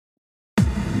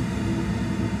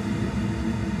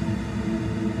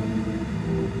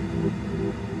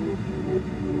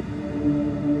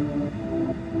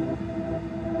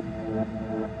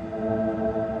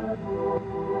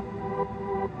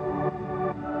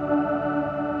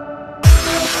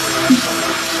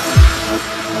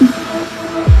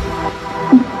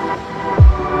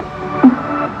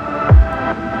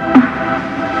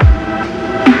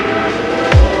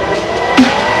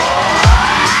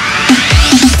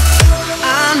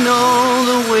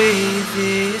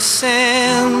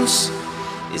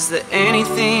Is there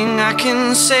anything I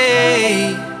can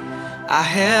say? I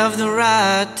have the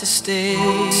right to stay.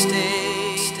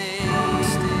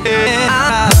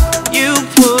 You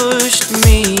pushed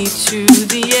me to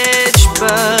the edge,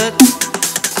 but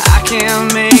I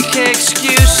can't make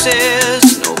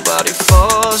excuses. Nobody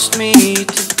forced me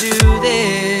to do